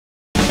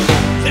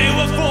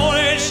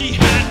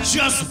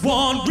just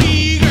one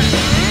regret.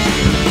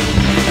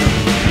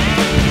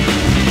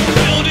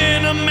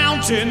 Building a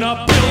mountain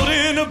up,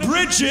 building a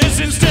bridges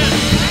instead.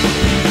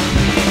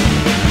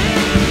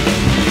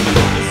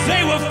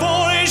 They were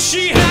four and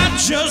she had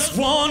just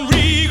one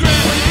regret.